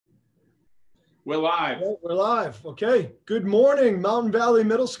We're live. Yeah, we're live. Okay. Good morning, Mountain Valley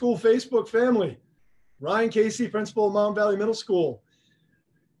Middle School Facebook family. Ryan Casey, principal of Mountain Valley Middle School.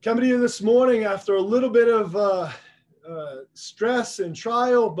 Coming to you this morning after a little bit of stress and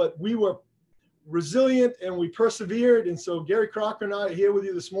trial, but we were resilient and we persevered. And so Gary Crocker and I are here with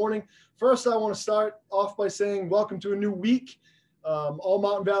you this morning. First, I want to start off by saying welcome to a new week. All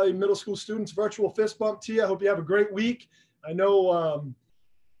Mountain Valley Middle School students, virtual fist bump to you. I hope you have a great week. I know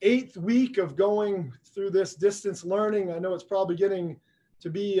 8th week of going through this distance learning. I know it's probably getting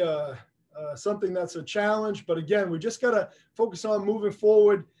to be something that's a challenge, but again, we just got to focus on moving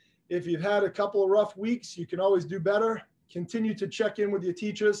forward. If you've had a couple of rough weeks, you can always do better. Continue to check in with your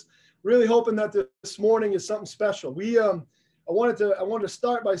teachers. Really hoping that this morning is something special. I wanted to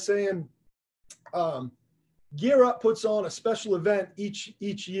start by saying GEAR Up puts on a special event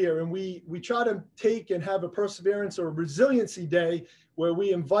each year, and we try to take and have a perseverance or a resiliency day where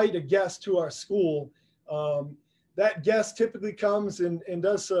we invite a guest to our school. That guest typically comes and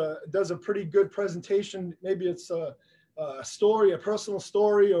does a pretty good presentation. Maybe it's a story, a personal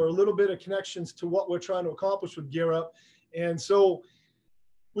story, or a little bit of connections to what we're trying to accomplish with GEAR Up. And so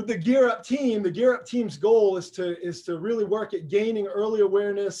with the GEAR Up team, the GEAR Up team's goal is to really work at gaining early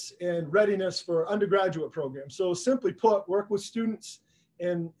awareness and readiness for undergraduate programs. So simply put, work with students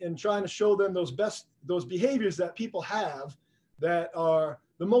and trying to show them those behaviors that people have that are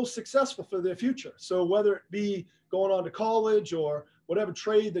the most successful for their future. So whether it be going on to college or whatever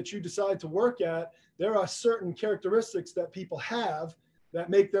trade that you decide to work at, there are certain characteristics that people have that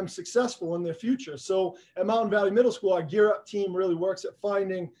make them successful in their future. So at Mountain Valley Middle School, our GEAR Up team really works at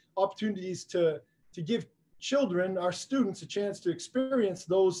finding opportunities to give children, our students, a chance to experience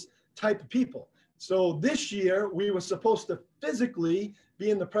those type of people. So this year, we were supposed to physically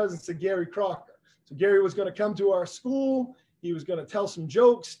be in the presence of Gary Crocker. So Gary was going to come to our school. He was going to tell some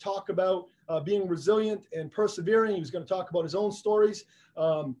jokes, talk about being resilient and persevering. He was going to talk about his own stories.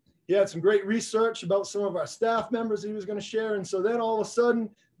 He had some great research about some of our staff members he was going to share. And so then all of a sudden,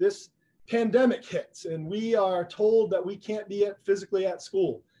 this pandemic hits, and we are told that we can't be physically at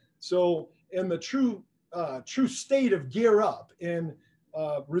school. So in the true state of GEAR Up and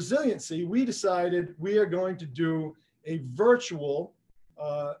resiliency, we decided we are going to do a virtual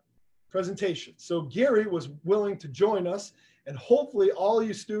presentation. So Gary was willing to join us, and hopefully all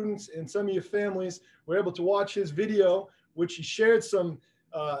you students and some of your families were able to watch his video, which he shared some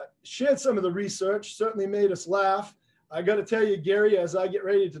of the research, certainly made us laugh. I got to tell you, Gary, as I get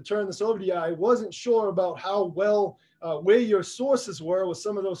ready to turn this over to you, I wasn't sure about how well, where your sources were with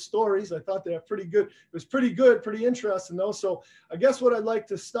some of those stories. I thought they were pretty good. It was pretty good, pretty interesting though. So I guess what I'd like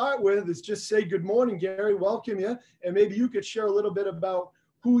to start with is just say good morning, Gary, welcome you. And maybe you could share a little bit about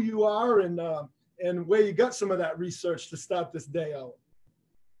who you are and where you got some of that research to start this day out.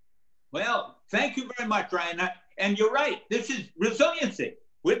 Well, thank you very much, Ryan. And you're right. This is resiliency.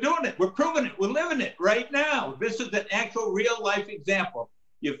 We're doing it. We're proving it. We're living it right now. This is an actual real life example.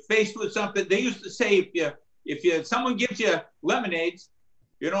 You're faced with something. They used to say, if someone gives you lemonades,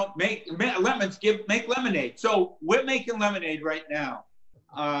 you don't make lemons, make lemonade. So we're making lemonade right now,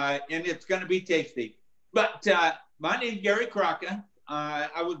 and it's going to be tasty. But my name is Gary Crocker.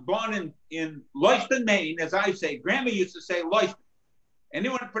 I was born in Lewiston, Maine, as I say. Grandma used to say Lewiston.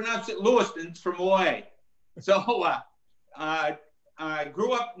 Anyone pronounce it Lewiston's from away. So I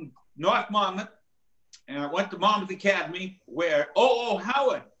grew up in North Monmouth, and I went to Monmouth Academy, where O.O.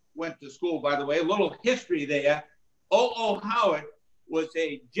 Howard went to school, by the way. A little history there. O.O. Howard was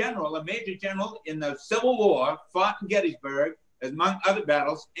a major general in the Civil War, fought in Gettysburg, among other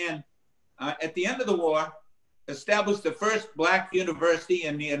battles, and at the end of the war, established the first Black university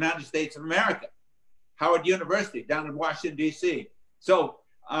in the United States of America, Howard University, down in Washington, D.C. So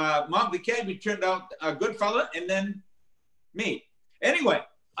Monmouth Academy turned out a good fella, and then me. Anyway,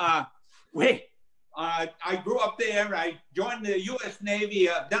 I grew up there. I joined the U.S. Navy.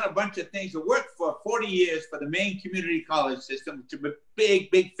 I've done a bunch of things. I worked for 40 years for the Maine Community College System, which I'm a big,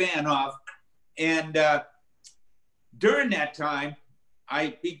 big fan of. And during that time,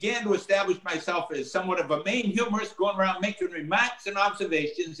 I began to establish myself as somewhat of a Maine humorist, going around making remarks and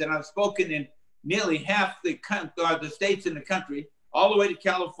observations. And I've spoken in nearly half the states in the country, all the way to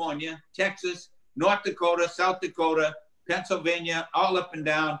California, Texas, North Dakota, South Dakota, Pennsylvania, all up and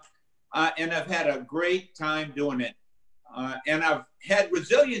down. And I've had a great time doing it. And I've had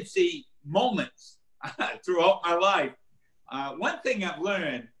resiliency moments throughout my life. One thing I've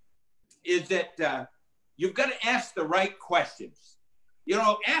learned is that you've got to ask the right questions. You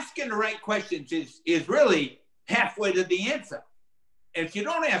know, asking the right questions is really halfway to the answer. If you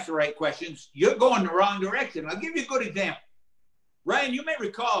don't ask the right questions, you're going the wrong direction. I'll give you a good example. Ryan, you may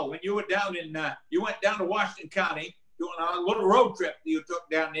recall when you were down you went down to Washington County doing a little road trip that you took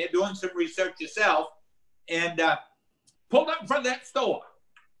down there, doing some research yourself, and pulled up in front of that store.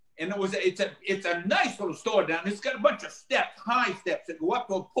 And it's a nice little store down there. It's got a bunch of steps, high steps that go up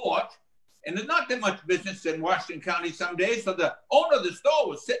to a porch. And there's not that much business in Washington County some days. So the owner of the store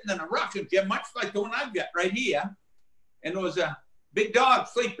was sitting in a rocking chair, much like the one I've got right here. And there was a big dog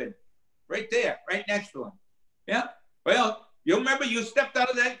sleeping right there, right next to him. Yeah. Well, you remember you stepped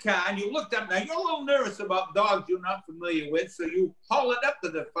out of that car and you looked up. Now, you're a little nervous about dogs you're not familiar with. So you hollered up to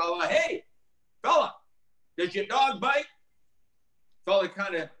the fella, "Hey, fella, does your dog bite?" Fella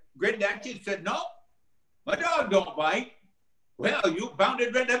kind of grinned at you and said, "No, my dog don't bite." Well, you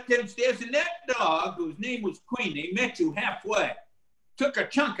bounded right up them stairs, and that dog, whose name was Queenie, met you halfway, took a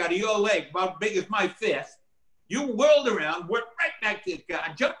chunk out of your leg about big as my fist. You whirled around, went right back to the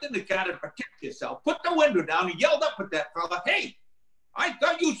car, jumped in the car to protect yourself, put the window down, and yelled up at that fella, "Hey, I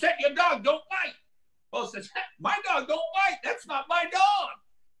thought you said your dog don't bite." Well, says, "My dog don't bite. That's not my dog."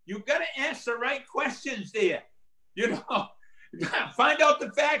 You've got to ask the right questions there. You know, find out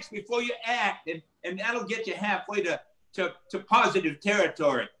the facts before you act, and that'll get you halfway to positive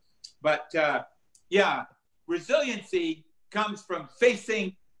territory. But yeah, resiliency comes from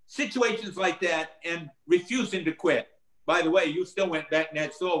facing situations like that and refusing to quit. By the way, you still went back in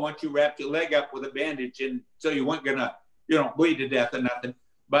that store once you wrapped your leg up with a bandage, and so you weren't gonna, bleed to death or nothing.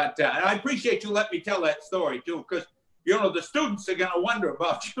 But I appreciate you letting me tell that story too, because the students are gonna wonder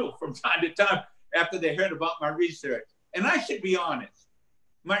about you from time to time after they heard about my research. And I should be honest,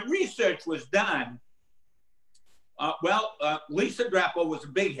 my research was done. Lisa Drapo was a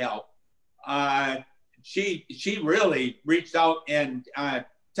big help. She really reached out and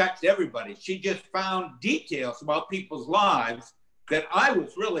touched everybody. She just found details about people's lives that I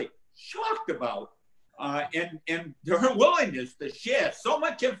was really shocked about. And her willingness to share so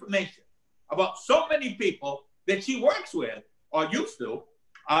much information about so many people that she works with or used to,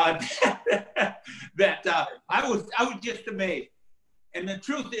 that I was just amazed. And the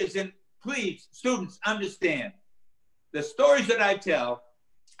truth is, and please, students, understand, the stories that I tell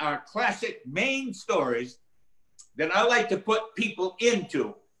are classic Maine stories that I like to put people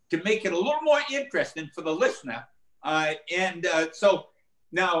into to make it a little more interesting for the listener. So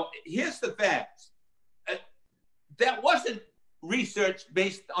now here's the facts. That wasn't research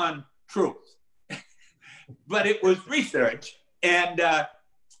based on truth, but it was research, and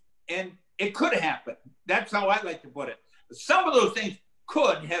it could have happened. That's how I like to put it. Some of those things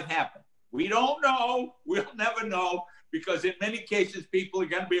could have happened. We don't know. We'll never know, because in many cases, people are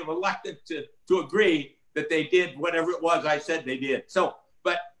going to be reluctant to agree that they did whatever it was I said they did. So,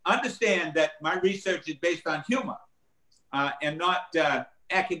 but understand that my research is based on humor and not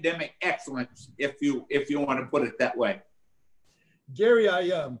academic excellence, if you want to put it that way. Gary,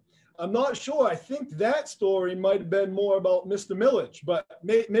 I'm not sure. I think that story might have been more about Mr. Millage, but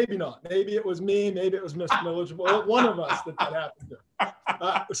maybe not. Maybe it was me. Maybe it was Mr. Millage. One of us that happened to.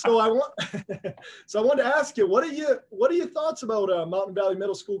 So I want to ask you, what are your thoughts about Mountain Valley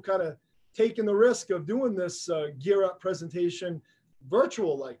Middle School kind of taking the risk of doing this Gear Up presentation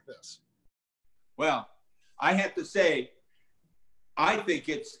virtual like this? Well, I have to say, I think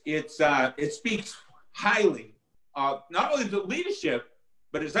it speaks highly of not only the leadership,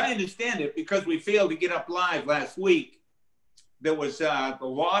 but as I understand it, because we failed to get up live last week, there was a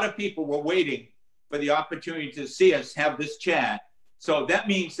lot of people were waiting for the opportunity to see us have this chat. So that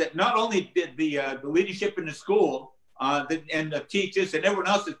means that not only did the leadership in the school and the teachers and everyone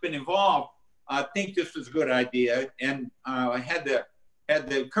else that's been involved think this was a good idea, and I had the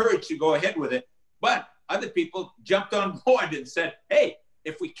courage to go ahead with it, but other people jumped on board and said, "Hey,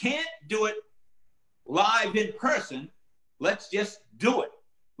 if we can't do it live in person, let's just do it.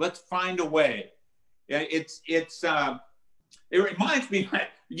 Let's find a way." It reminds me,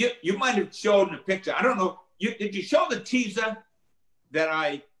 you might have shown the picture. I don't know. Did you show the teaser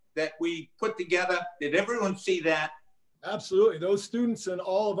that we put together? Did everyone see that? Absolutely. Those students and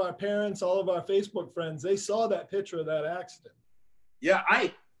all of our parents, all of our Facebook friends, they saw that picture of that accident. Yeah,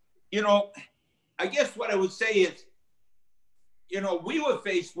 I guess what I would say is, you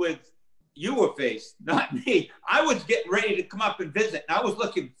were faced, not me. I was getting ready to come up and visit, and I was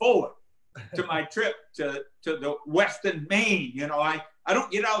looking forward to my trip to the Western Maine. I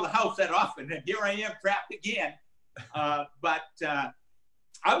don't get out of the house that often, and here I am trapped again. But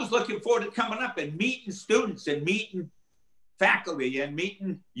I was looking forward to coming up and meeting students and meeting faculty and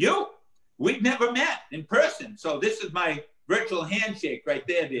meeting you. We've never met in person, so this is my virtual handshake right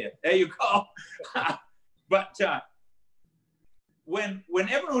there, dear. There you go. But when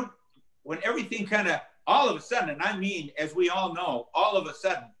everything kind of all of a sudden, and I mean, as we all know, all of a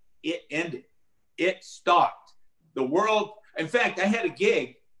sudden it ended. It stopped. The world, in fact, I had a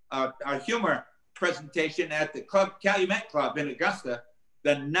gig, a humor presentation at the Calumet Club in Augusta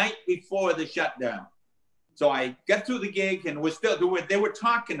the night before the shutdown. So I got through the gig and they were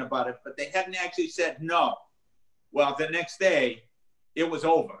talking about it, but they hadn't actually said no. Well, the next day it was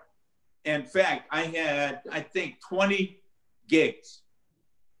over. In fact, I had, I think, 20 gigs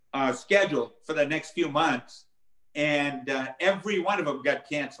scheduled for the next few months, and every one of them got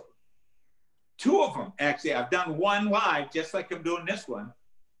canceled. 2 of them, actually, I've done 1 live, just like I'm doing this one,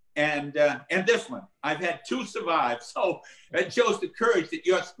 and this one. I've had 2 survive. So it shows the courage that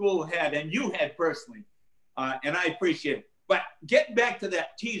your school had and you had personally, and I appreciate it. But getting back to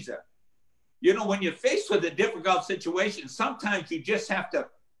that teaser, you know, when you're faced with a difficult situation, sometimes you just have to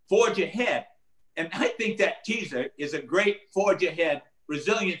forge ahead. And I think that teaser is a great forge ahead,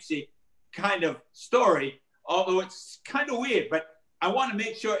 resiliency kind of story, although it's kind of weird. But I want to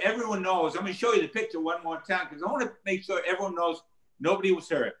make sure everyone knows. I'm going to show you the picture one more time because I want to make sure everyone knows nobody was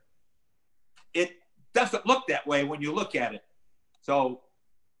hurt. It doesn't look that way when you look at it. So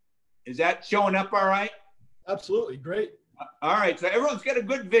is that showing up all right? Absolutely. Great. All right. So everyone's got a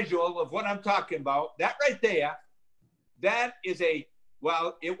good visual of what I'm talking about. That right there, that is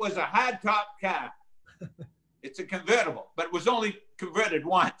well, it was a hardtop car. It's a convertible, but it was only converted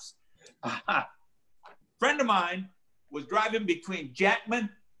once. Friend of mine was driving between Jackman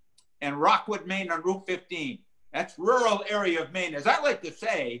and Rockwood, Maine on Route 15. That's rural area of Maine. As I like to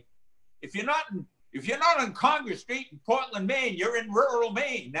say, if you're not on Congress Street in Portland, Maine, you're in rural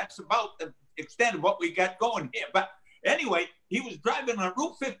Maine. That's about the extent of what we got going here. But anyway, he was driving on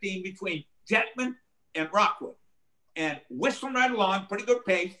Route 15 between Jackman and Rockwood and whistling right along, pretty good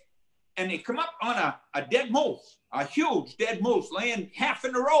pace. And they come up on a dead moose, a huge dead moose laying half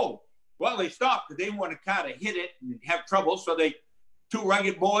in the road. Well, they stopped because they didn't want a car to hit it and have trouble. So 2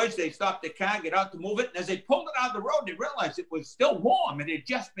 rugged boys, they stopped the car, get out to move it. And as they pulled it out of the road, they realized it was still warm. It had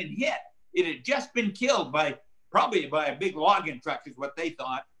just been hit. It had just been killed probably by a big logging truck is what they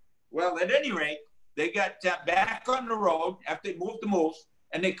thought. Well, at any rate, they got back on the road after they moved the moose,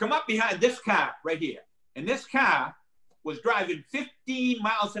 and they come up behind this car right here. And this car was driving 15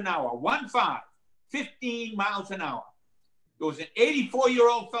 miles an hour, 15 miles an hour. There was an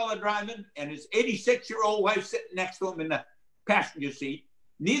 84-year-old fella driving and his 86-year-old wife sitting next to him in the passenger seat.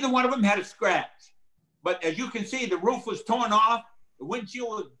 Neither one of them had a scratch. But as you can see, the roof was torn off, the windshield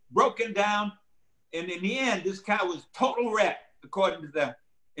was broken down, and in the end, this car was total wreck, according to the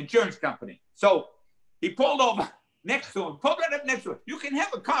insurance company. So he pulled over next to him, pulled right up next to him. You can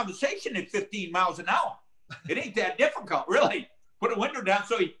have a conversation at 15 miles an hour. It ain't that difficult, really. Put a window down.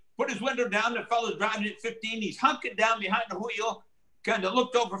 So he put his window down. The fellow's driving at 15. He's hunkered down behind the wheel, kind of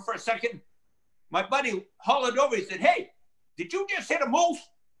looked over for a second. My buddy hollered over. He said, "Hey, did you just hit a moose?"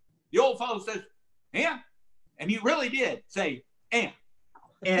 The old fellow says, "Yeah." And he really did say, "Yeah."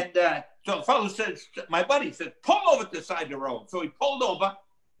 And so the fellow says, my buddy said, "Pull over to the side of the road." So he pulled over.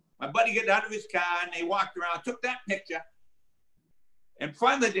 My buddy got out of his car and they walked around, took that picture. And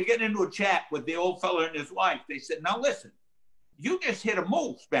finally, they get into a chat with the old fella and his wife. They said, "Now listen, you just hit a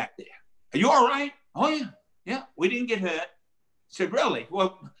moose back there. Are you all right?" "Oh, yeah. Yeah, we didn't get hurt." I said, "Really?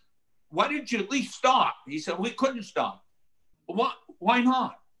 Well, why didn't you at least stop?" He said, "We couldn't stop." Why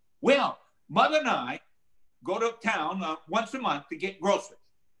not?" "Well, Mother and I go to town once a month to get groceries.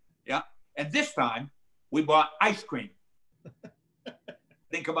 Yeah. And this time we bought ice cream."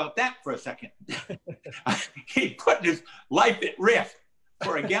 Think about that for a second. He put his life at risk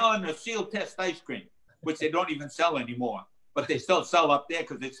for a gallon of seal test ice cream, which they don't even sell anymore, but they still sell up there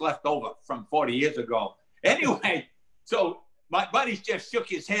because it's left over from 40 years ago. Anyway, so my buddy just shook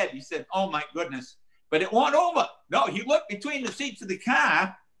his head. He said, "Oh my goodness," but it went over. No, he looked between the seats of the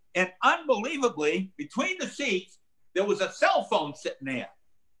car, and unbelievably, between the seats, there was a cell phone sitting there.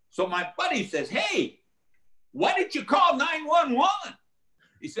 So my buddy says, "Hey, why did you call 911?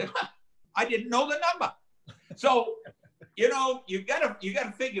 He said, "I didn't know the number." So, you know, you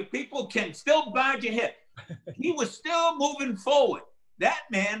gotta figure people can still barge ahead. He was still moving forward. That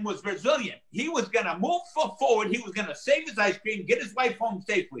man was resilient. He was gonna move forward. He was gonna save his ice cream, get his wife home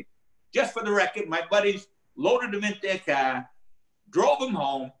safely. Just for the record, my buddies loaded him into their car, drove him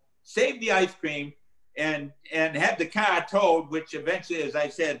home, saved the ice cream, and had the car towed, which eventually, as I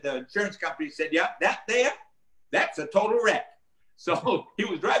said, the insurance company said, "Yeah, that's a total wreck." So he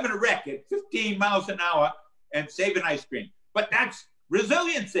was driving a wreck at 15 miles an hour and saving ice cream. But that's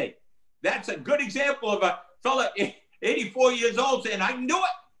resiliency. That's a good example of a fella 84 years old saying, "I can do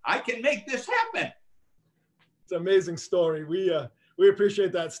it. I can make this happen." It's an amazing story. We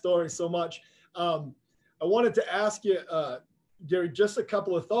appreciate that story so much. I wanted to ask you, Gary, just a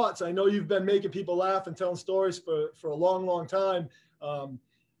couple of thoughts. I know you've been making people laugh and telling stories for a long, long time.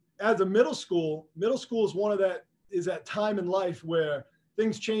 As a middle school is is that time in life where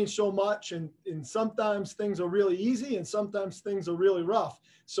things change so much, and sometimes things are really easy and sometimes things are really rough.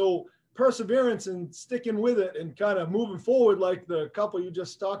 So perseverance and sticking with it and kind of moving forward, like the couple you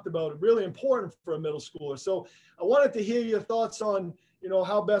just talked about, really important for a middle schooler. So I wanted to hear your thoughts on,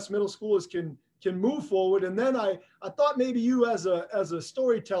 how best middle schoolers can move forward. And then I thought maybe you as a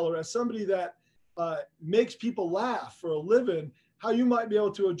storyteller, as somebody that makes people laugh for a living, how you might be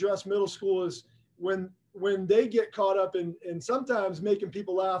able to address middle schoolers when they get caught up in sometimes making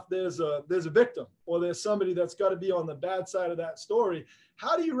people laugh, there's a victim or there's somebody that's got to be on the bad side of that story.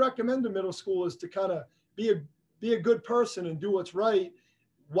 How do you recommend to middle schoolers to kind of be a good person and do what's right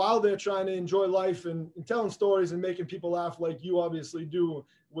while they're trying to enjoy life and telling stories and making people laugh like you obviously do,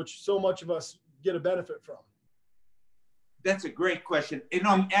 which so much of us get a benefit from? That's a great question.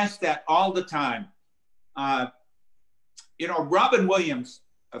 I'm asked that all the time. Robin Williams,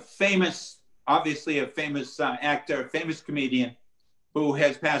 obviously a famous actor, famous comedian who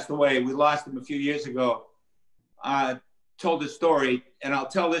has passed away. We lost him a few years ago. Told a story, and I'll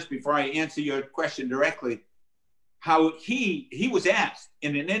tell this before I answer your question directly, how he was asked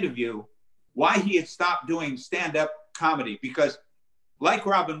in an interview why he had stopped doing stand-up comedy, because like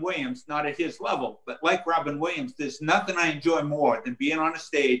Robin Williams, not at his level, but like Robin Williams, there's nothing I enjoy more than being on a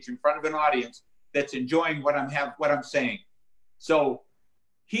stage in front of an audience that's enjoying what I'm saying. So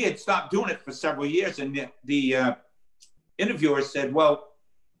he had stopped doing it for several years, and the interviewer said, "Well,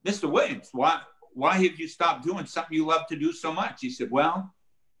 Mr. Williams, why have you stopped doing something you love to do so much?" He said, "Well,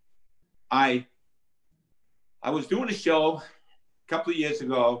 I was doing a show a couple of years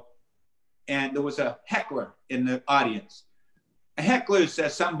ago, and there was a heckler in the audience. A heckler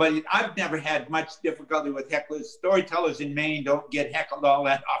says somebody, I've never had much difficulty with hecklers. Storytellers in Maine don't get heckled all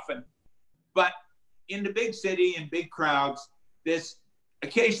that often. But in the big city and big crowds, there's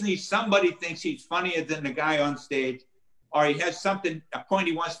occasionally somebody thinks he's funnier than the guy on stage, or he has a point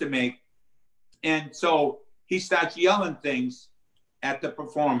he wants to make. And so he starts yelling things at the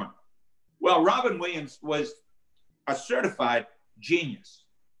performer." Well, Robin Williams was a certified genius.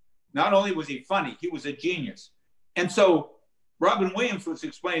 Not only was he funny, he was a genius. And so Robin Williams was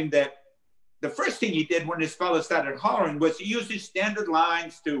explaining that the first thing he did when this fellow started hollering was he used his standard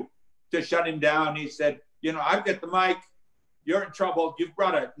lines to shut him down. He said, "I've got the mic. You're in trouble. You've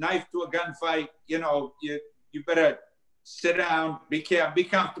brought a knife to a gunfight. You better sit down, be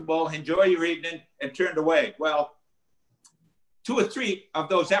comfortable, enjoy your evening," and turned away. Well, 2 or 3 of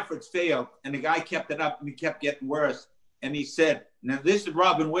those efforts failed, and the guy kept it up, and he kept getting worse. And he said, now this is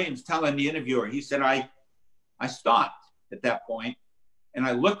Robin Williams telling the interviewer, he said, I stopped at that point, and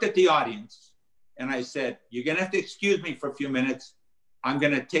I looked at the audience, and I said, "You're going to have to excuse me for a few minutes. I'm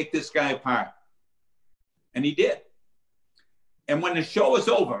going to take this guy apart." And he did. And when the show was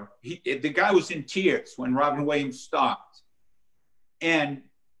over, the guy was in tears when Robin Williams stopped. And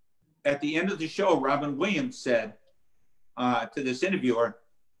at the end of the show, Robin Williams said to this interviewer,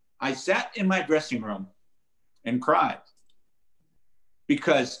 "I sat in my dressing room and cried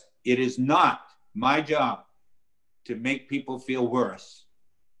because it is not my job to make people feel worse.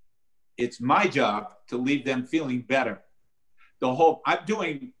 It's my job to leave them feeling better." I'm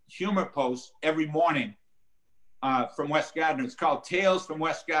doing humor posts every morning from West Gardner. It's called Tales from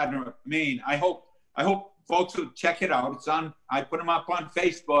West Gardner, Maine. I hope folks will check it out. I put them up on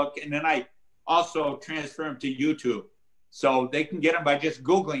Facebook, and then I also transfer them to YouTube. So they can get them by just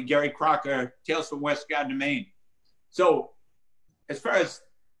Googling Gary Crocker, Tales from West Gardner, Maine. So as far as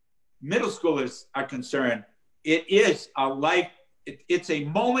middle schoolers are concerned, it is it's a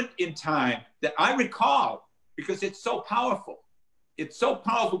moment in time that I recall because it's so powerful. It's so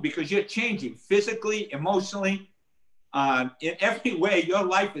powerful because you're changing physically, emotionally, in every way. Your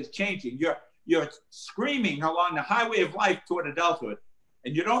life is changing. You're screaming along the highway of life toward adulthood,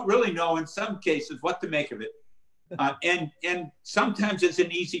 and you don't really know in some cases what to make of it. And sometimes it's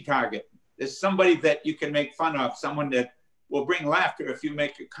an easy target. There's somebody that you can make fun of, someone that will bring laughter if you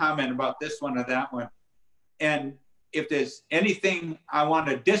make a comment about this one or that one. And if there's anything I want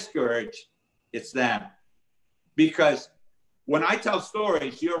to discourage, it's that. Because when I tell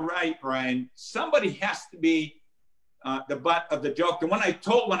stories, you're right, Brian, somebody has to be the butt of the joke. The one I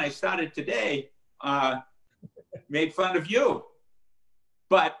told when I started today made fun of you.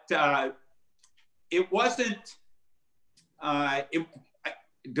 But it wasn't,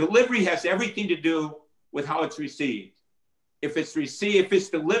 delivery has everything to do with how it's received. If it's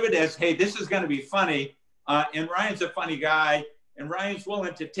delivered as, "Hey, this is going to be funny, and Ryan's a funny guy, and Ryan's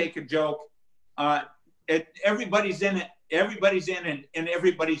willing to take a joke," everybody's in it. Everybody's in it, and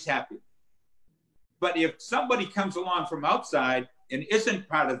everybody's happy. But if somebody comes along from outside and isn't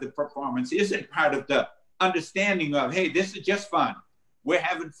part of the performance, isn't part of the understanding of, hey, this is just fun, we're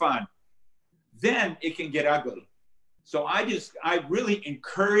having fun, then it can get ugly. So I really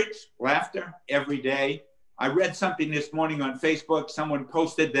encourage laughter every day. I read something this morning on Facebook. Someone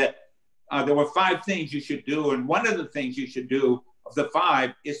posted that there were 5 things you should do. And one of the things you should do of the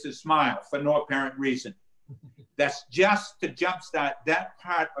 5 is to smile for no apparent reason. That's just to jumpstart that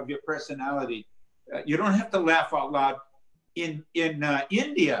part of your personality. You don't have to laugh out loud. In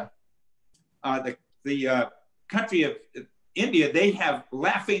India, the country of India, they have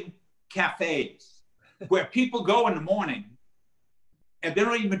laughing cafes where people go in the morning and they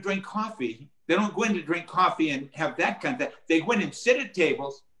don't even drink coffee. They don't go in to drink coffee and have that kind of thing. They go in and sit at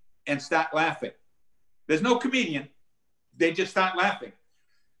tables and start laughing. There's no comedian. They just start laughing.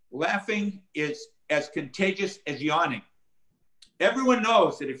 Laughing is as contagious as yawning. Everyone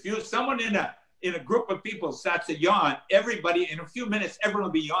knows that if someone in a group of people starts to yawn, everybody, in a few minutes, everyone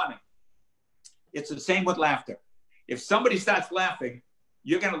will be yawning. It's the same with laughter. If somebody starts laughing,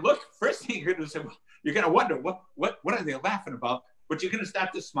 you're going to look, first thing you're going to say, well, you're going to wonder, what are they laughing about? But you're going to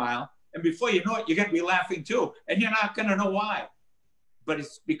start to smile. And before you know it, you're going to be laughing too. And you're not going to know why. But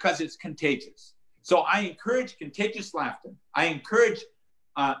it's because it's contagious. So I encourage contagious laughter. I encourage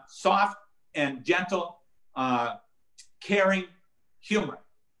soft and gentle, caring humor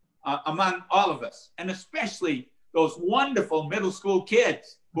among all of us, and especially those wonderful middle school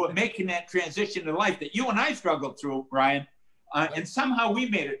kids who are making that transition to life that you and I struggled through, Ryan, and somehow we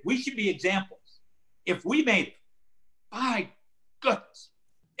made it. We should be examples. If we made it, my goodness,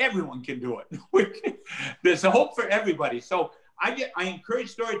 everyone can do it. There's a hope for everybody. So I encourage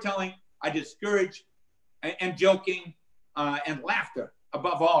storytelling. I discourage and joking and laughter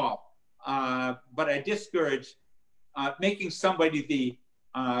above all. But I discourage making somebody the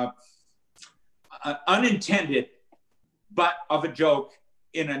unintended butt of a joke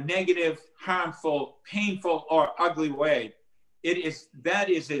in a negative, harmful, painful, or ugly way. That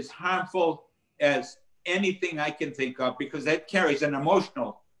is as harmful as anything I can think of, because that carries an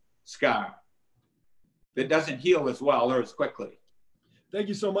emotional scar that doesn't heal as well or as quickly. Thank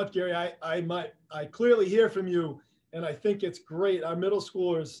you so much, Gary. I clearly hear from you, and I think it's great. Our middle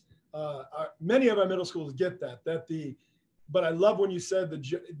schoolers, many of our middle schools get that. But I love when you said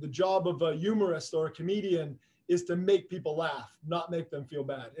the job of a humorist or a comedian is to make people laugh, not make them feel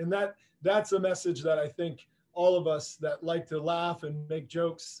bad. And that's a message that I think all of us that like to laugh and make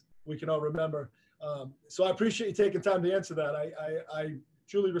jokes, we can all remember. So I appreciate you taking time to answer that. I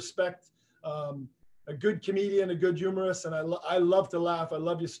truly respect a good comedian, a good humorist, and I love to laugh. I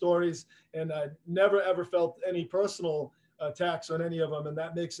love your stories, and I never ever felt any personal attacks on any of them, and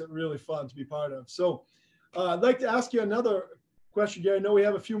that makes it really fun to be part of. So I'd like to ask you another question, Gary. I know we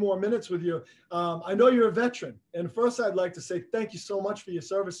have a few more minutes with you. I know you're a veteran, and first I'd like to say thank you so much for your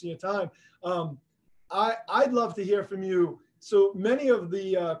service and your time. I'd love to hear from you. So many of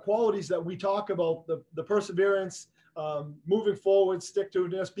the qualities that we talk about, the perseverance, moving forward,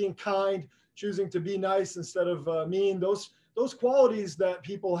 stick-to-itiveness, being kind, choosing to be nice instead of mean, those qualities that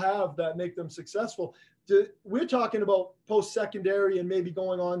people have that make them successful. We're talking about post-secondary and maybe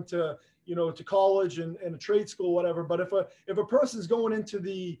going on to college and a trade school, whatever. But if a person's going into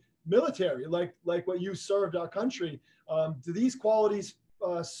the military, like what you served our country, do these qualities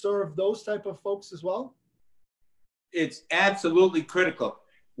serve those type of folks as well? It's absolutely critical.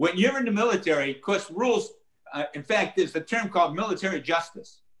 When you're in the military, of course, rules, in fact, there's a term called military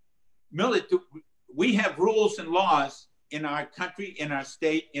justice. We have rules and laws in our country, in our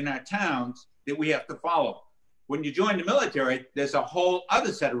state, in our towns that we have to follow. When you join the military, there's a whole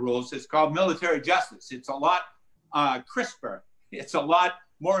other set of rules. It's called military justice. It's a lot crisper. It's a lot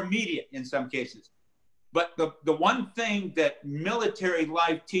more immediate in some cases. But the one thing that military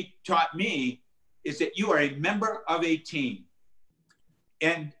life taught me is that you are a member of a team.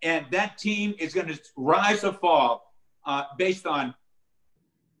 And that team is going to rise or fall based on,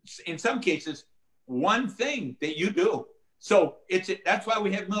 in some cases, one thing that you do. So that's why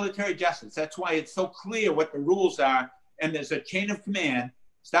we have military justice. That's why it's so clear what the rules are. And there's a chain of command,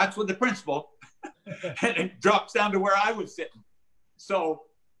 starts with the principal, and it drops down to where I was sitting. So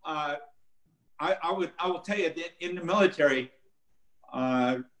I will tell you that in the military,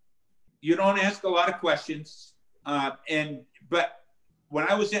 you don't ask a lot of questions. But when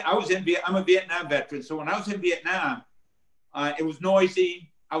I'm a Vietnam veteran. So when I was in Vietnam, it was noisy.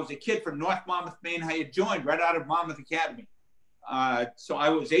 I was a kid from North Monmouth, Maine. I had joined right out of Monmouth Academy. So I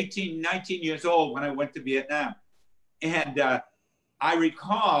was 18, 19 years old when I went to Vietnam. And I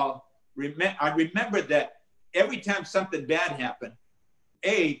recall I remembered that every time something bad happened,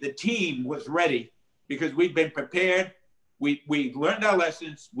 the team was ready because we'd been prepared. We learned our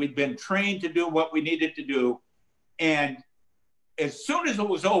lessons. We'd been trained to do what we needed to do. And as soon as it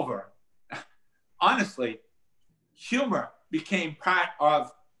was over, honestly, humor became part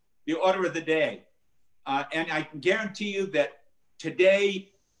of the order of the day. And I can guarantee you that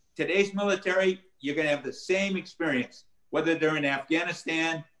today's military, you're going to have the same experience, whether they're in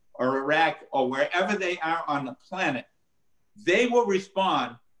Afghanistan or Iraq or wherever they are on the planet. They will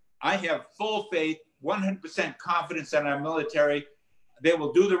respond. I have full faith, 100% confidence in our military. They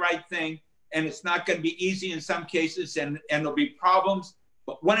will do the right thing. And it's not going to be easy in some cases, and there'll be problems.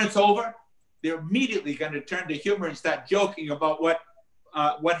 But when it's over, they're immediately going to turn to humor and start joking about what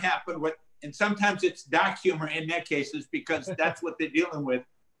happened. And sometimes it's dark humor in their cases because that's what they're dealing with.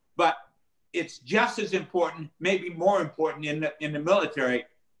 But it's just as important, maybe more important in the military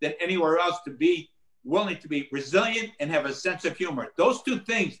than anywhere else, to be willing to be resilient and have a sense of humor. Those two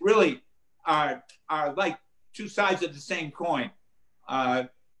things really are like two sides of the same coin.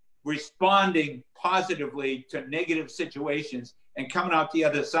 Responding positively to negative situations and coming out the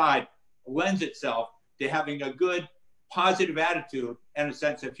other side lends itself to having a good, positive attitude and a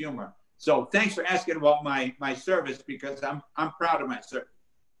sense of humor. So thanks for asking about my service, because I'm proud of my service.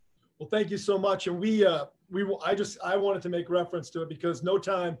 Well, thank you so much. And I wanted to make reference to it because no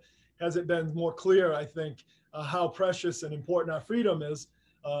time has it been more clear, I think, how precious and important our freedom is.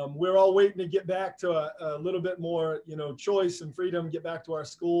 We're all waiting to get back to a little bit more, choice and freedom, get back to our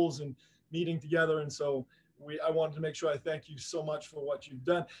schools and meeting together. And so I wanted to make sure I thank you so much for what you've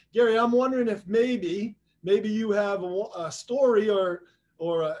done. Gary, I'm wondering if maybe you have a story or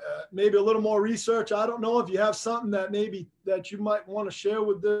maybe a little more research. I don't know if you have something that you might want to share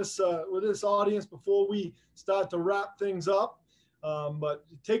with this audience before we start to wrap things up. But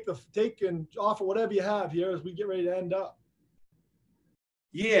take and offer whatever you have here as we get ready to end up.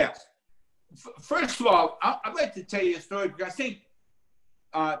 Yes. First of all, I'd like to tell you a story because I think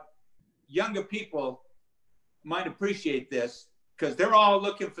younger people might appreciate this because they're all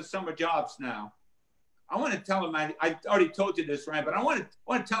looking for summer jobs now. I want to tell them, I already told you this, Ryan, but I want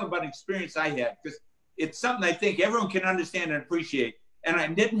to tell them about an experience I had because it's something I think everyone can understand and appreciate. And I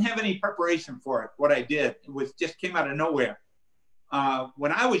didn't have any preparation for it. What I did, just came out of nowhere.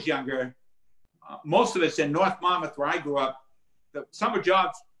 When I was younger, most of us in North Monmouth, where I grew up, the summer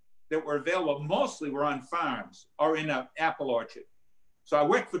jobs that were available mostly were on farms or in an apple orchard. So I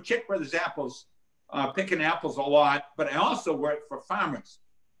worked for Chick Brothers Apples, picking apples a lot, but I also worked for farmers.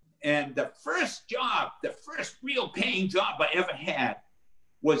 And the first real paying job I ever had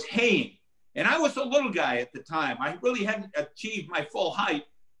was haying. And I was a little guy at the time. I really hadn't achieved my full height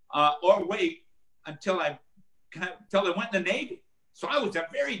or weight until I went in the Navy. So I was a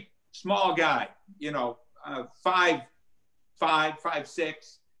very small guy, 5'5",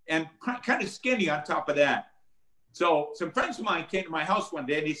 5'6", and kind of skinny on top of that. So some friends of mine came to my house one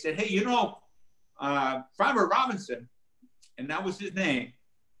day and he said, hey, Farmer Robinson, and that was his name,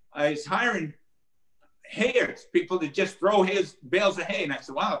 is hiring hayers, people to just throw his bales of hay. And I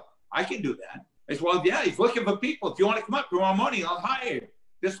said, wow, I can do that. I said, well, yeah, he's looking for people. If you want to come up for more money, I'll hire you.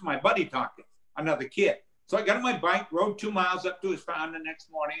 This is my buddy talking, another kid. So I got on my bike, rode 2 miles up to his farm the next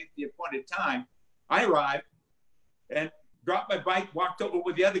morning at the appointed time. I arrived and dropped my bike, walked over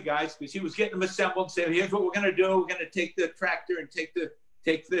with the other guys because he was getting them assembled, said, here's what we're going to do. We're going to take the tractor and take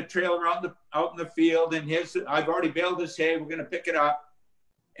the trailer out in the field. And I've already baled this hay. We're going to pick it up.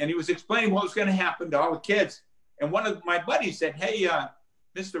 And he was explaining what was going to happen to all the kids. And one of my buddies said, hey,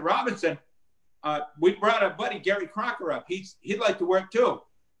 Mr. Robinson, we brought our buddy Gary Crocker up. He'd like to work too.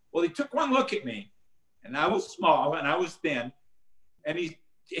 Well, he took one look at me, and I was small and I was thin. And he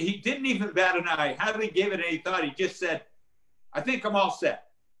didn't even bat an eye, hardly gave it any thought. He just said, I think I'm all set.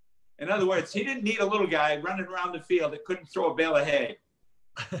 In other words, he didn't need a little guy running around the field that couldn't throw a bale of hay.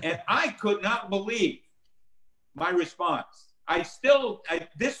 And I could not believe my response.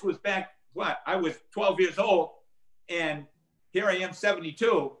 This was back, I was 12 years old, and here I am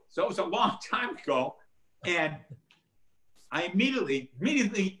 72. So it was a long time ago. And I immediately,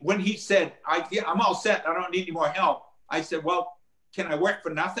 when he said, I'm all set, I don't need any more help, I said, well, can I work for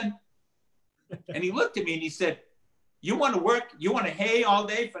nothing? And he looked at me and he said, you want to work, you want to hay all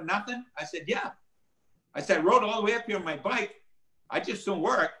day for nothing? I said, yeah. I said, I rode all the way up here on my bike. I just don't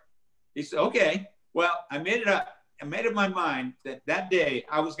work. He said, okay. Well, I made it up. I made up my mind that day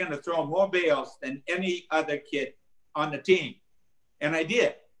I was going to throw more bales than any other kid on the team. And I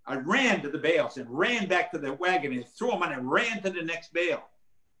did. I ran to the bales and ran back to the wagon and threw them on and ran to the next bale.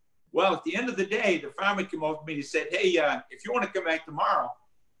 Well, at the end of the day, the farmer came over to me and he said, hey, if you want to come back tomorrow,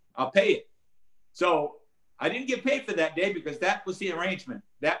 I'll pay it. So I didn't get paid for that day because that was the arrangement.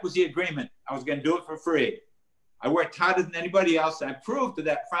 That was the agreement. I was going to do it for free. I worked harder than anybody else. I proved to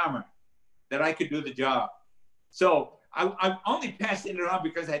that farmer that I could do the job. So I'm only passing it on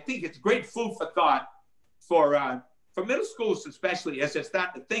because I think it's great food for thought for middle schools, especially as they're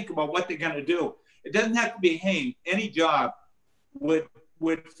starting to think about what they're going to do. It doesn't have to be, hey, any job would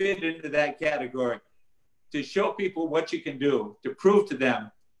fit into that category. To show people what you can do, to prove to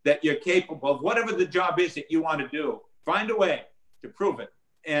them that you're capable of whatever the job is that you want to do. Find a way to prove it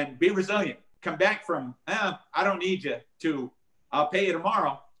and be resilient. Come back from, I don't need you, to I'll pay you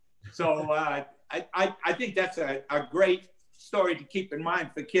tomorrow. So I think that's a great story to keep in mind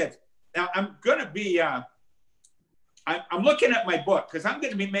for kids. Now, I'm going to be, I'm looking at my book because I'm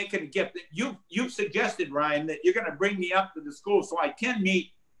going to be making a gift. You've suggested, Ryan, that you're going to bring me up to the school so I can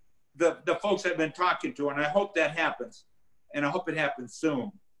meet the folks I've been talking to, and I hope that happens, and I hope it happens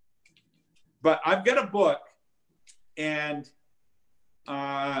soon. But I've got a book, and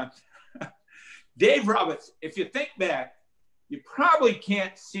Dave Roberts, if you think back, you probably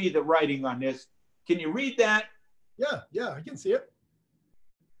can't see the writing on this. Can you read that? Yeah, I can see it.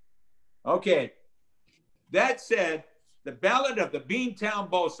 Okay. That said, The Ballad of the Beantown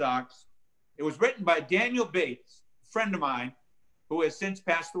Bo Sox. It was written by Daniel Bates, a friend of mine, who has since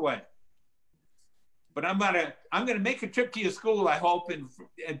passed away. But I'm gonna make a trip to your school, I hope,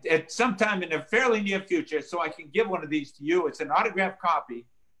 at sometime in the fairly near future, so I can give one of these to you. It's an autographed copy,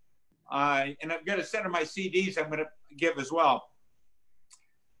 and I've got a set of my CDs I'm gonna give as well.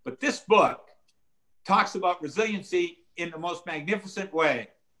 But this book talks about resiliency in the most magnificent way.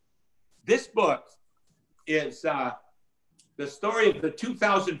 This book is the story of the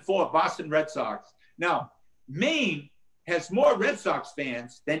 2004 Boston Red Sox. Now, Maine has more Red Sox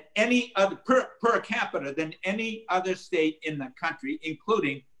fans than any other per capita than any other state in the country,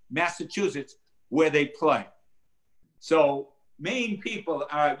 including Massachusetts, where they play. So Maine people,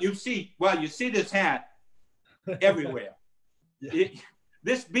 you see this hat everywhere. Yeah.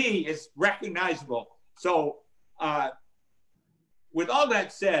 This bee is recognizable. So with all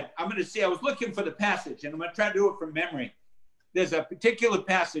that said, I'm going to see, I was looking for the passage, and I'm going to try to do it from memory. There's a particular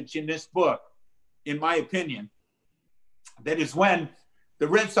passage in this book, in my opinion, that is when the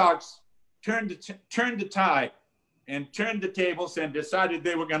Red Sox turned the tide and turned the tables and decided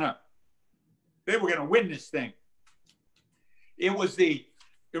they were gonna win this thing. It was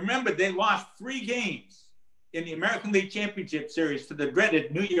remember, they lost 3 games in the American League Championship Series to the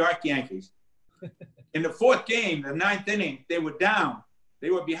dreaded New York Yankees. In the 4th game, the 9th inning, they were down. They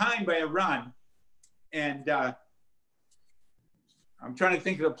were behind by a run. And I'm trying to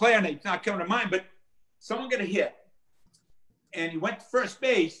think of the player, and it's not coming to mind, but someone got a hit. And he went to first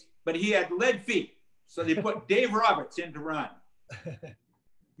base, but he had lead feet. So they put Dave Roberts in to run.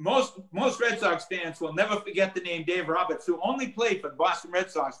 Most Red Sox fans will never forget the name Dave Roberts, who only played for the Boston Red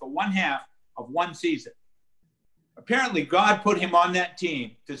Sox for 1/2 of one season. Apparently, God put him on that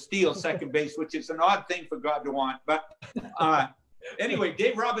team to steal second base, which is an odd thing for God to want. But anyway,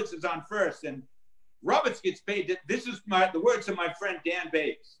 Dave Roberts is on first, and Roberts gets paid. This is the words of my friend Dan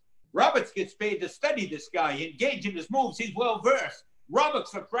Bates. Roberts gets paid to study this guy, engage in his moves. He's well-versed.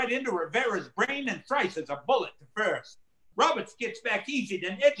 Roberts looks right into Rivera's brain and thrices a bullet to first. Roberts gets back easy,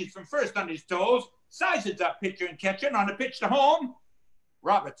 then edges from first on his toes, sizes up pitcher and catcher, and on a pitch to home,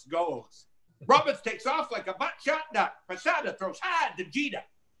 Roberts goes. Roberts takes off like a butt-shot duck. Posada throws hard to Jeter.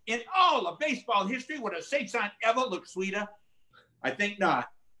 In all of baseball history, would a Saison ever look sweeter? I think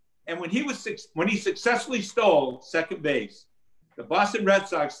not. And when he successfully stole second base, the Boston Red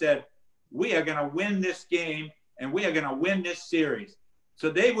Sox said, we are going to win this game and we are going to win this series. So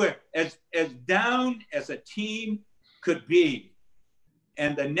they were as down as a team could be.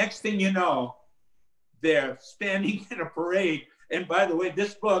 And the next thing you know, they're standing in a parade. And by the way,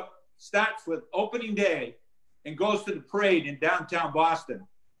 this book starts with opening day and goes to the parade in downtown Boston.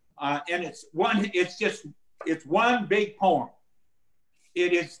 And it's one big poem.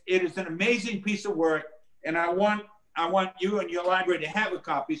 It is an amazing piece of work. And I want you and your library to have a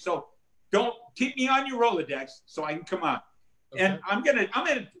copy. So don't keep me on your Rolodex so I can come on. Okay. And I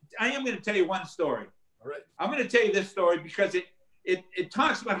am gonna tell you one story. All right. I'm gonna tell you this story because it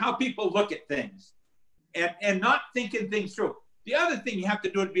talks about how people look at things and not thinking things through. The other thing you have to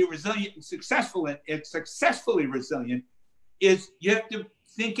do to be resilient and successfully resilient is you have to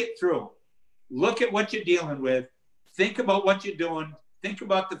think it through. Look at what you're dealing with. Think about what you're doing. Think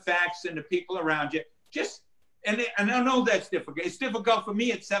about the facts and the people around you. And I know that's difficult. It's difficult for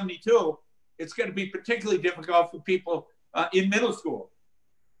me at 72. It's going to be particularly difficult for people in middle school.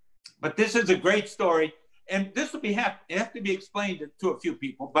 But this is a great story. and this will have to be explained to a few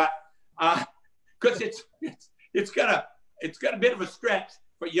people, but because it's got a bit of a stretch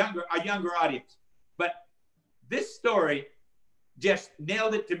for a younger audience. But this story just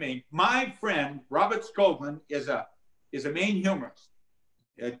nailed it to me. My friend Robert Scoglin is a Maine humorist,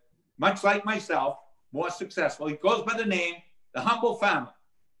 much like myself, more successful. He goes by the name The Humble Farmer.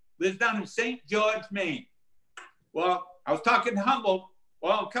 Lives down in St. George, Maine. Well, I was talking to Humble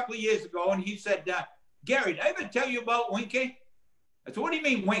a couple of years ago, and he said, Gary, did I ever tell you about Winky? I said, what do you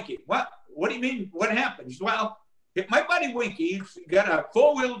mean Winky? What do you mean? What happened? He said, well, my buddy Winky's got a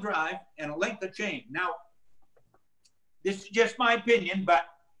 4-wheel drive and a length of chain. Now, this is just my opinion, but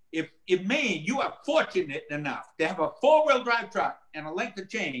if in Maine you are fortunate enough to have a 4-wheel drive truck and a length of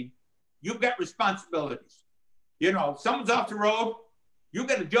chain, you've got responsibilities. You know, if someone's off the road, you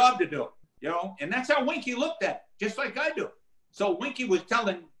got a job to do, you know, and that's how Winky looked at it, just like I do. So Winky was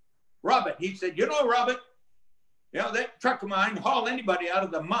telling Robert, he said, you know, Robert, you know, that truck of mine haul anybody out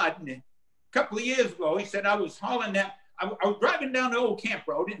of the mud. And a couple of years ago, he said, I was hauling that. I was driving down the old camp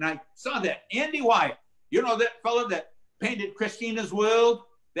road and I saw that Andy Wyatt, you know, that fellow that painted Christina's World,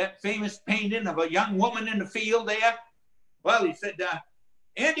 that famous painting of a young woman in the field there. Well, he said,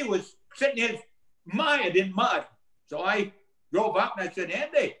 Andy was sitting there mired in mud. So I drove up and I said,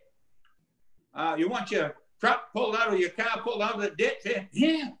 Andy, you want your truck pulled out of your car, pulled out of the ditch?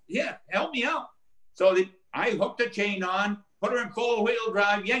 Yeah, help me out. So I hooked the chain on, put her in 4-wheel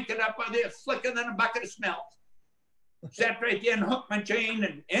drive, yanked it up out there, slicker than a bucket of smelts. Sat right there and hooked my chain,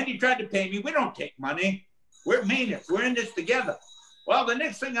 and Andy tried to pay me. We don't take money. We're Mainers. We're in this together. Well, the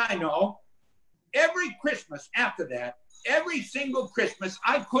next thing I know, every Christmas after that, every single Christmas,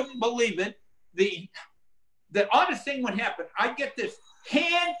 I couldn't believe it. The oddest thing would happen. I'd get this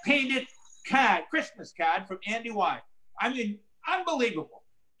hand-painted Christmas card from Andy Wyatt. I mean, unbelievable.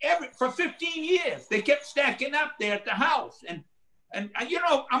 For 15 years, they kept stacking up there at the house. And you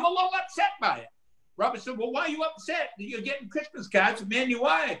know, I'm a little upset by it. Robert said, well, why are you upset? You're getting Christmas cards from Andy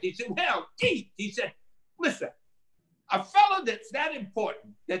Wyatt. He said, well, gee. He said, listen, a fellow that's that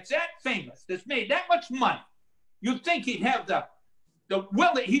important, that's that famous, that's made that much money, you'd think he'd have the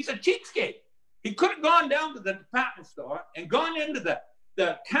will. He's a cheapskate. He could have gone down to the department store and gone into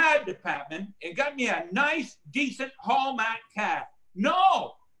the card department and got me a nice, decent Hallmark card.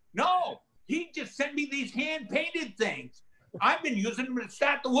 No. He just sent me these hand-painted things. I've been using them to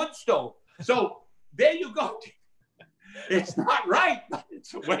start the wood stove. So there you go. It's not right, but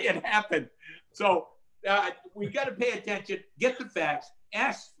it's the way it happened. So we got to pay attention, get the facts,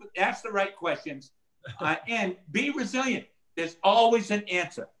 ask the right questions, and be resilient. There's always an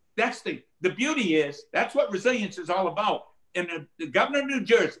answer. That's the beauty is, that's what resilience is all about. And the governor of New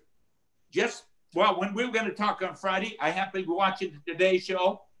Jersey, when we were going to talk on Friday, I happened to be watching the Today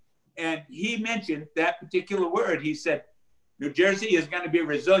Show, and he mentioned that particular word. He said, New Jersey is going to be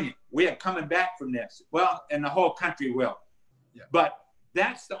resilient. We are coming back from this. Well, and the whole country will. Yeah. But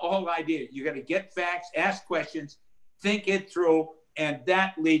that's the whole idea. You got to get facts, ask questions, think it through, and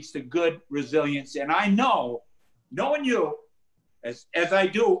that leads to good resilience. And I know, knowing you, as I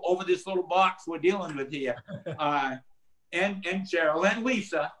do over this little box we're dealing with here, and Cheryl and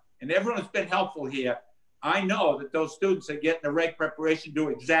Lisa, and everyone has been helpful here, I know that those students are getting the right preparation to do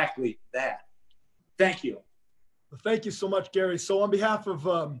exactly that. Thank you. Well, thank you so much, Gary. So on behalf of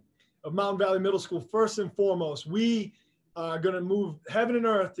Mountain Valley Middle School, first and foremost, we are going to move heaven and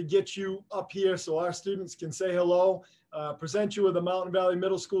earth to get you up here so our students can say hello, present you with a Mountain Valley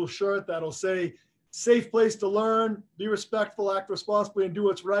Middle School shirt that'll say, safe place to learn, be respectful, act responsibly, and do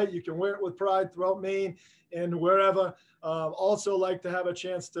what's right. You can wear it with pride throughout Maine and wherever. Also like to have a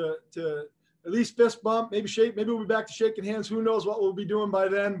chance to at least fist bump, maybe shake, maybe we'll be back to shaking hands. Who knows what we'll be doing by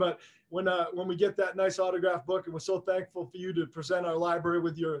then. But when we get that nice autograph book, and we're so thankful for you to present our library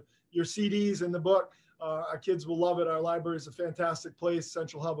with your CDs and the book. Our kids will love it. Our library is a fantastic place,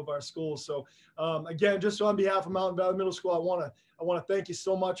 central hub of our school. So again, just on behalf of Mountain Valley Middle School, I want to thank you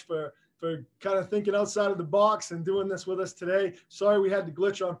so much for kind of thinking outside of the box and doing this with us today. Sorry we had the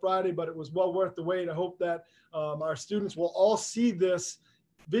glitch on Friday, but it was well worth the wait. I hope that our students will all see this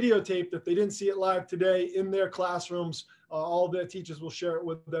videotape if they didn't see it live today in their classrooms. All their teachers will share it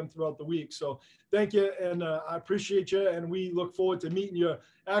with them throughout the week. So thank you, and I appreciate you, and we look forward to meeting you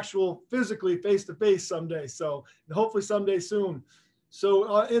actual physically face-to-face someday. So hopefully someday soon.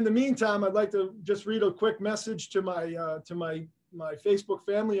 So in the meantime, I'd like to just read a quick message to my Facebook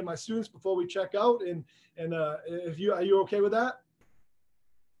family and my students before we check out. And are you okay with that?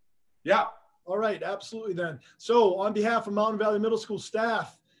 Yeah. All right, absolutely then. So on behalf of Mountain Valley Middle School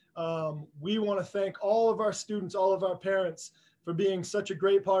staff, we want to thank all of our students, all of our parents for being such a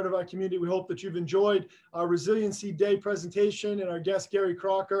great part of our community. We hope that you've enjoyed our Resiliency Day presentation and our guest, Gary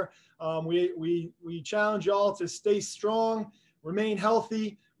Crocker. We challenge you all to stay strong, remain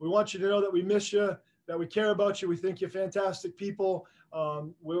healthy. We want you to know that we miss you, that we care about you. We think you're fantastic people.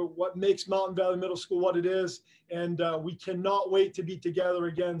 We're what makes Mountain Valley Middle School what it is. And we cannot wait to be together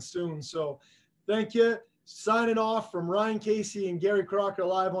again soon. So thank you. Signing off from Ryan Casey and Gary Crocker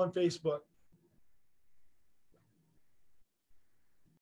live on Facebook.